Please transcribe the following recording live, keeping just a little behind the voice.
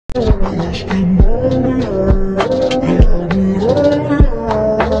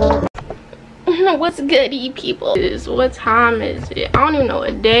What's good, you people? What time is it? I don't even know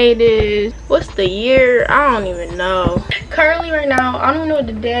what day it is. What's the year? I don't even know. Currently right now, I don't even know what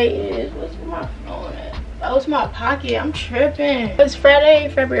the day is. What's my phone at? Oh, it's my pocket. I'm tripping. It's Friday,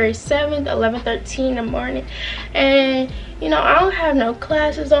 February 7th, 11:13 in the morning. And you know, I don't have no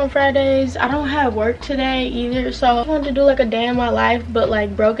classes on Fridays. I don't have work today either. So I wanted to do like a day in my life, but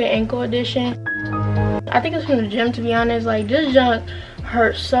like broken ankle edition. I think it's from the gym, to be honest. Like, this junk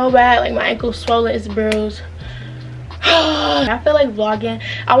hurt so bad. Like, my ankle's swollen, it's bruised. I feel like vlogging.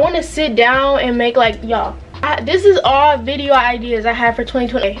 I want to sit down and make like, y'all, this is all video ideas I have for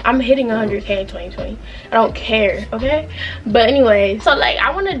 2020. I'm hitting 100K in 2020. I don't care, okay? But anyway, so like,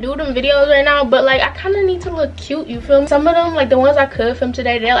 I want to do them videos right now, but like, I kind of need to look cute, you feel me? Some of them, like the ones I could film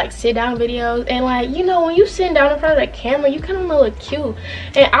today, they're like sit down videos, and like, you know, when you sitting down in front of the camera, you kind of look cute,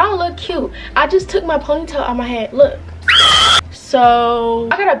 and I don't look cute. I just took my ponytail out my head, look. So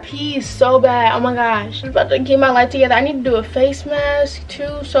I gotta pee so bad. Oh my gosh, I'm about to get my life together. I need to do a face mask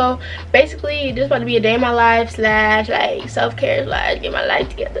too. So basically, this is about to be a day in my life slash like self-care slash get my life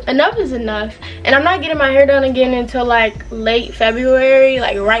together. Enough is enough. And I'm not getting my hair done again until like late February,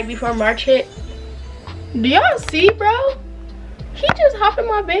 like right before March hit. Do y'all see, bro? He just hopped in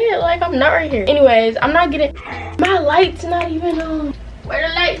my bed like I'm not right here. Anyways, I'm not getting, my light's not even on. Where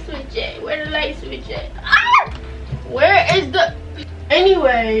the light switch at? Where the light switch at? Ah! Where is the,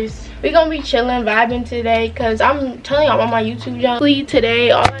 anyways, we gonna be chilling, vibing today, because I'm telling y'all, I'm on my YouTube channel.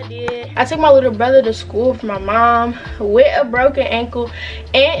 Today, all I did, I took my little brother to school for my mom with a broken ankle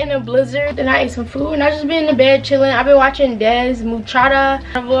and in a blizzard. Then I ate some food and I just been in the bed chilling. I've been watching Des Muchada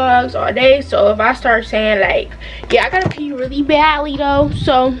vlogs all day. So if I start saying like, yeah, I gotta pee really badly though,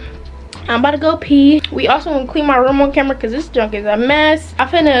 so I'm about to go pee. We also gonna clean my room on camera because this junk is a mess. I'm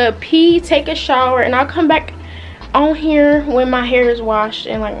finna pee, take a shower, and I'll come back on here when my hair is washed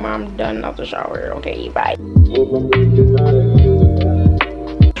and like mom's done out the shower. Okay, bye.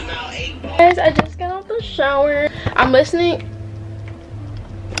 Guys, I just got out the shower. I'm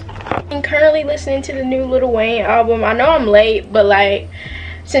currently listening to the new Lil Wayne album. I know I'm late, but like,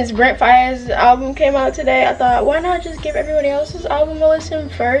 since Brent Faiyaz's album came out today, I thought, why not just give everybody else's album a listen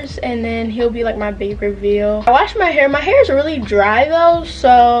first, and then he'll be like my big reveal. I washed my hair. My hair is really dry though,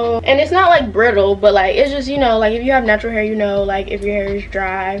 so, and it's not like brittle, but like, it's just, you know, like if you have natural hair, you know, like if your hair is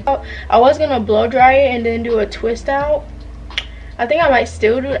dry. I was gonna blow dry it and then do a twist out. I think I might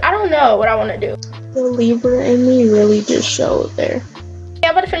still do it. I don't know what I want to do. The Libra in me really just showed there. Yeah,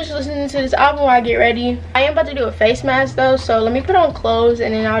 I'm about to finish listening to this album while I get ready. I am about to do a face mask though, so let me put on clothes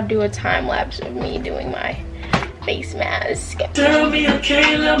and then I'll do a time lapse of me doing my face mask. Tell me I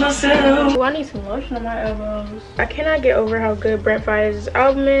can't love myself. Ooh, I need some lotion on my elbows. I cannot get over how good Brent Faiyaz's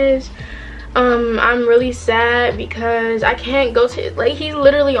album is. I'm really sad because I can't go to, like, he's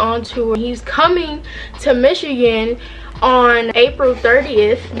literally on tour. He's coming to Michigan on April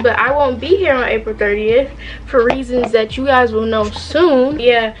 30th, but I won't be here on April 30th for reasons that you guys will know soon.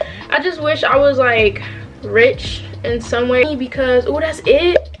 Yeah, I just wish I was like rich in some way, because oh, that's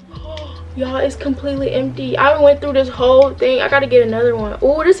it. Y'all, it's completely empty. I went through this whole thing. I gotta get another one.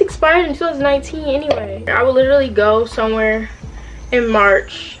 Oh, this expired in 2019 anyway. I would literally go somewhere in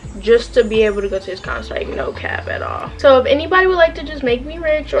March just to be able to go to his concert, like no cap at all. So if anybody would like to just make me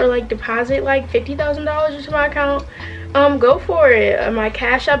rich or like deposit like $50,000 into my account, go for it. My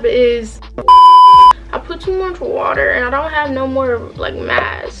cash app is, I put too much water and I don't have no more like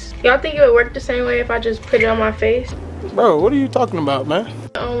masks. Y'all think it would work the same way if I just put it on my face? Bro, what are you talking about, man?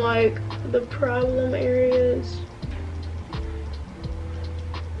 On like the problem areas.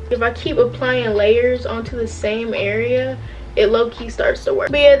 If I keep applying layers onto the same area, it low-key starts to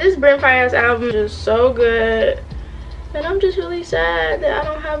work. But yeah, this Brent Faiyaz album is just so good, and I'm just really sad that I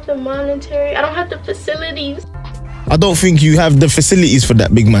don't have the monetary, I don't have the facilities. I don't think you have the facilities for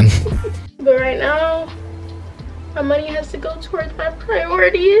that, big man. But right now, my money has to go towards my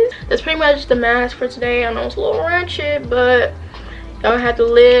priorities. That's pretty much the mask for today. I know it's a little ratchet, but y'all have to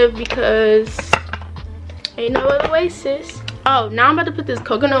live because ain't no other way, sis. Oh, now I'm about to put this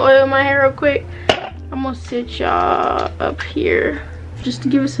coconut oil in my hair real quick. I'm gonna sit y'all up here just to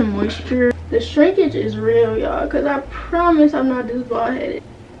give it some moisture. The shrinkage is real, y'all, because I promise I'm not this bald headed.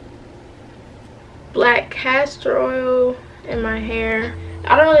 Black castor oil in my hair.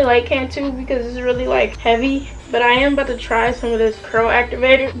 I don't really like Cantu because it's really like heavy, but I am about to try some of this curl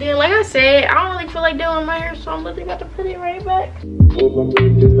activator. Then like I said, I don't really feel like doing my hair, so I'm literally about to put it right back.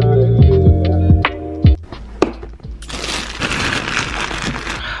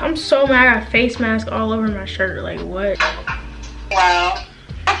 I'm so mad I got face mask all over my shirt. Like, what? Wow.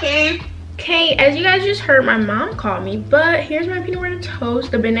 Okay. Okay, as you guys just heard, my mom called me, but here's my peanut butter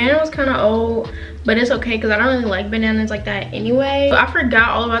toast. The banana was kind of old, but it's okay because I don't really like bananas like that anyway. So I forgot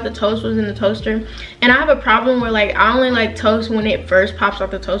all about the toast was in the toaster, and I have a problem where like I only like toast when it first pops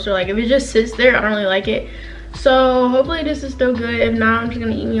off the toaster. Like if it just sits there, I don't really like it. So hopefully this is still good. If not, I'm just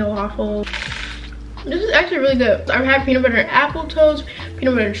gonna eat me a waffle. This is actually really good. I've had peanut butter and apple toast,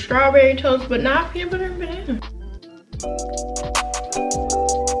 peanut butter and strawberry toast, but not peanut butter and banana.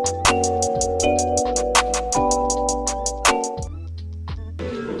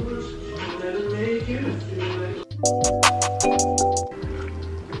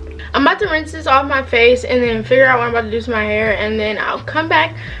 I'm about to rinse this off my face and then figure out what I'm about to do to my hair, and then I'll come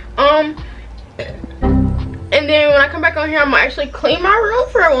back. And then when I come back on here, I'm gonna actually clean my room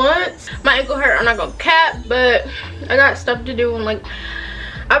for once. My ankle hurt, I'm not gonna cap, but I got stuff to do. And like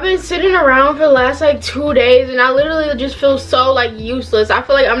I've been sitting around for the last like 2 days, and I literally just feel so like useless. I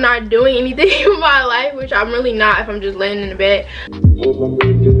feel like I'm not doing anything in my life, which I'm really not if I'm just laying in the bed.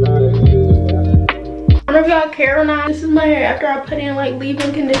 I don't know if y'all care or not. This is my hair after I put in like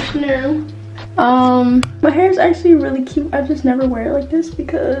leave-in conditioner. My hair is actually really cute. I just never wear it like this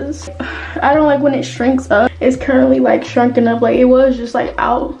because I don't like when it shrinks up. It's currently like shrunken up. Like it was just like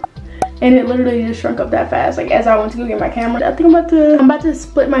out, and it literally just shrunk up that fast. Like as I went to go get my camera, I think I'm about to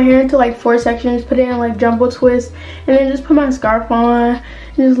split my hair into like 4 sections, put it in like jumbo twist, and then just put my scarf on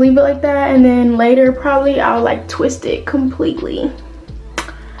and just leave it like that. And then later probably I'll like twist it completely.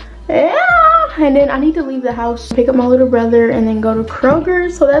 Yeah. And then I need to leave the house, pick up my little brother, and then go to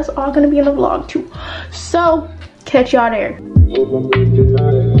Kroger. So that's all gonna be in the vlog too. So catch y'all there.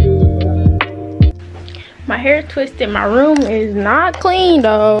 My hair is twisted. My room is not clean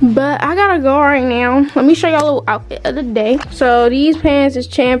though, but I gotta go right now. Let me show y'all a little outfit of the day. So these pants is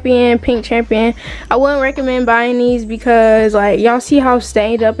Champion, pink Champion. I wouldn't recommend buying these because like y'all see how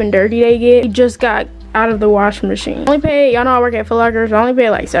stained up and dirty they get. It just got out of the washing machine. I only paid, y'all know I work at Foot Locker, so I only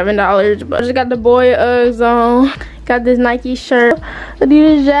paid like $7, but I just got the boy Uggs on, got this Nike shirt,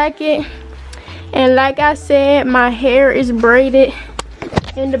 Adidas jacket, and like I said, my hair is braided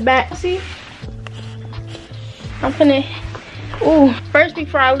in the back. See, I'm finna, ooh, first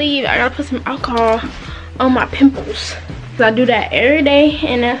before I leave, I gotta put some alcohol on my pimples. I do that every day,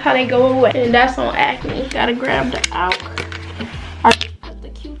 and that's how they go away, and that's on acne. Gotta grab the alcohol. I just put the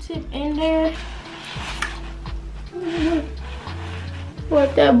Q-tip in there.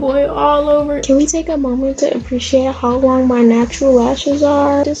 Let that boy all over. Can we take a moment to appreciate how long my natural lashes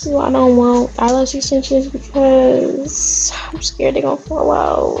are? This is why I don't want eyelash extensions, because I'm scared they're gonna fall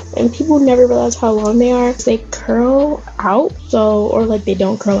out, and people never realize how long they are. They curl out, so, or like they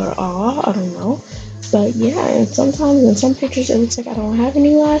don't curl at all, I don't know. But yeah, and sometimes in some pictures it looks like I don't have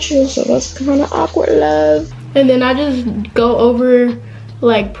any lashes, so that's kind of awkward, love. And then I just go over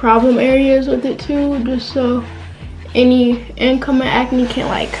like problem areas with it too, just so any incoming acne can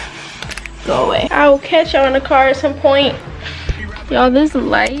like go away. I will catch y'all in the car at some point. Y'all, this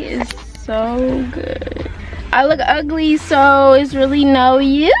light is so good. I look ugly, so it's really no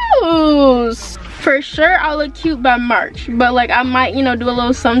use. For sure I'll look cute by March, but like I might, you know, do a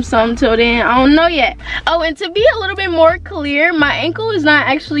little some till then. I don't know yet. Oh, and to be a little bit more clear, my ankle is not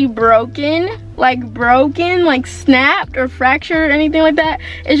actually broken, like snapped or fractured or anything like that.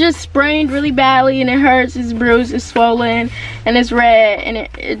 It's just sprained really badly, and it hurts, it's bruised, it's swollen, and it's red, and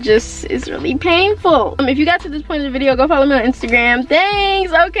it just is really painful. If you got to this point in the video, go follow me on Instagram.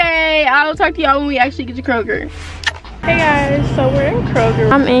 Thanks. Okay, I'll talk to y'all when we actually get to Kroger. Hey guys, so we're in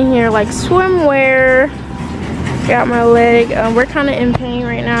Kroger. I'm in here like swimwear. Got my leg. We're kind of in pain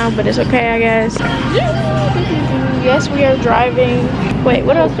right now, but it's okay, I guess. Yes, we are driving. Wait,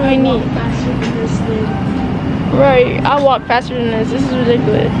 what else do we need? Right, I'll walk faster than this. This is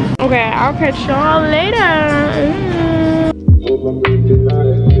ridiculous. Okay, I'll catch y'all later.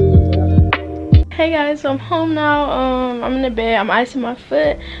 Hey guys, so I'm home now. I'm in the bed. I'm icing my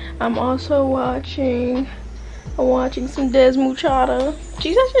foot. I'm also watching some Des Muchada.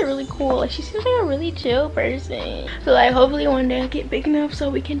 She's actually really cool. Like, she seems like a really chill person. So like hopefully one day I'll get big enough so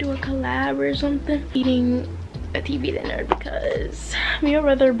we can do a collab or something. Eating a TV dinner because me and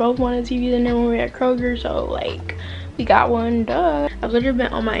my brother both wanted a TV dinner when we were at Kroger, so like we got one. Duh. I've literally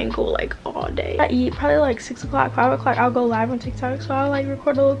been on my ankle like all day. I eat probably like 6 o'clock, 5 o'clock. I'll go live on TikTok, so I'll like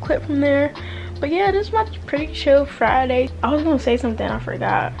record a little clip from there. But yeah, this is my pretty chill Friday. I was gonna say something, I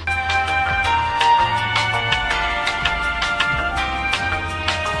forgot.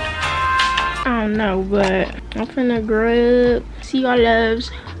 I don't know, but I'm finna grub. See y'all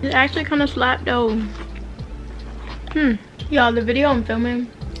loves. It's actually kind of slapped though. Y'all, the video I'm filming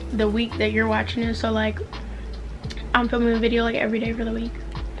the week that you're watching it, so like I'm filming a video like every day for the week.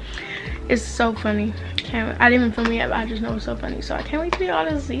 It's so funny. I didn't even film it yet, but I just know it's so funny. So I can't wait to do all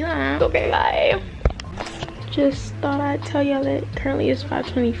this season. Okay, bye. Just thought I'd tell y'all that currently it's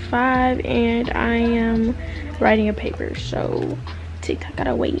 5:25 and I am writing a paper. So TikTok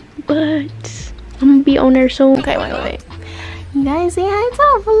gotta wait, but I'm gonna be on there soon. Okay, wait. You guys say hi to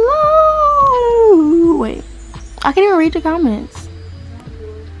our vlog. Wait, I can't even read the comments.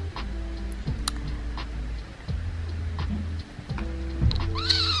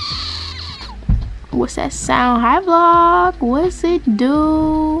 What's that sound? Hi vlog. What's it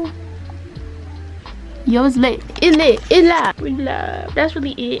do? Yo, it's lit. It's lit. It's live. We live. That's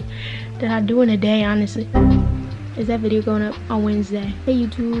really it that I do in a day, honestly. Is that video going up on Wednesday? Hey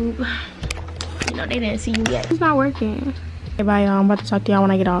YouTube. You know they didn't see you yet. It's not working. Okay, bye y'all. I'm about to talk to y'all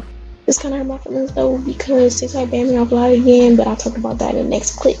when I get off. This kind of hurt my feelings though because TikTok banned me off live again, but I'll talk about that in the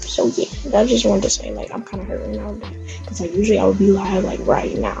next clip. So yeah, I just wanted to say like I'm kind of hurting now because like usually I would be live like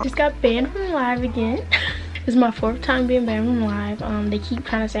right now. Just got banned from live again. This is my 4th time being banned from live. They keep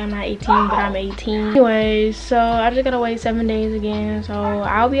trying to say I'm not 18, but I'm 18. Anyways, so I just gotta wait 7 days again. So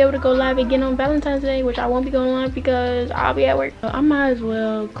I'll be able to go live again on Valentine's Day, which I won't be going live because I'll be at work. So I might as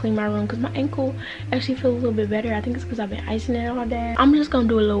well clean my room because my ankle actually feels a little bit better. I think it's because I've been icing it all day. I'm just gonna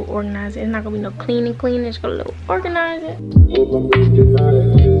do a little organizing. It's not gonna be no cleaning. It's gonna be a little organizing.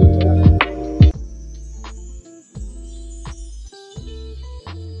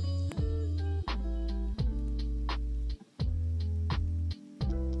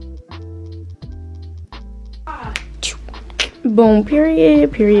 Boom,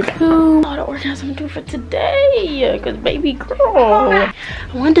 period poo. All the organizing I'm doing for today, because baby girl, I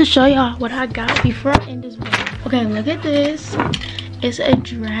wanted to show y'all what I got before I end this vlog. Okay, look at this. It's a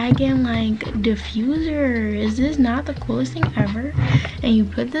dragon like diffuser. Is this not the coolest thing ever? And you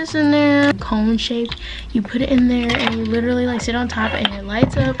put this in there, cone shaped. You put it in there and you literally like sit on top and it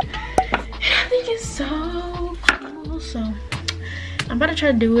lights up. And I think it's so cool. So I'm about to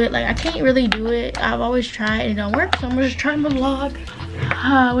try to do it. Like I can't really do it. I've always tried and it don't work, so I'm just trying to vlog.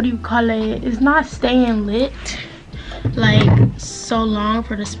 What do you call it? It's not staying lit like so long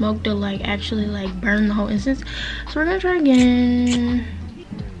for the smoke to like actually like burn the whole instance. So we're gonna try again.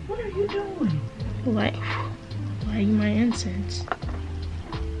 What are you doing? Like lighting my incense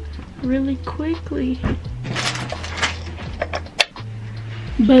really quickly.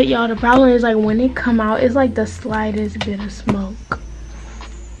 But y'all, the problem is like when it come out, it's like the slightest bit of smoke.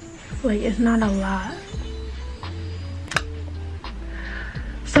 Like it's not a lot.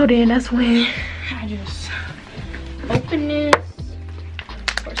 So then that's when I just open this,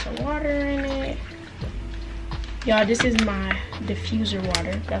 pour some water in it. Y'all, this is my diffuser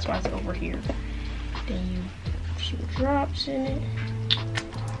water. That's why it's over here. Then you shoot drops in it.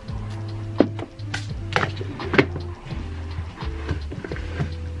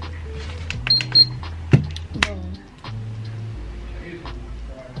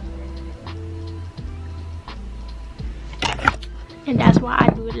 And that's why I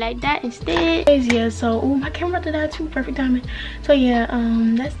do it like that instead. Yeah, so my camera did that too, perfect timing. So yeah,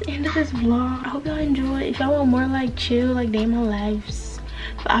 that's the end of this vlog. I hope y'all enjoyed. If y'all want more like chill, like day in my lives,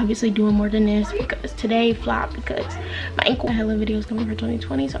 but obviously doing more than this because today flopped because my ankle. Hella videos coming for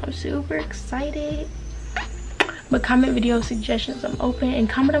 2020, so I'm super excited. But comment video suggestions, I'm open, and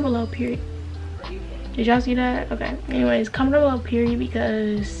comment down below, period. Did y'all see that? Okay, anyways, comment down below, period,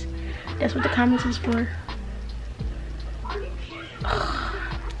 because that's what the comments is for.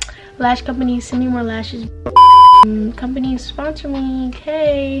 Lash companies, send me more lashes. Companies sponsor me.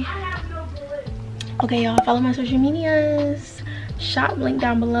 Okay, y'all, follow my social medias. Shop link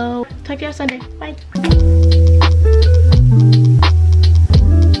down below. Talk to y'all Sunday. Bye.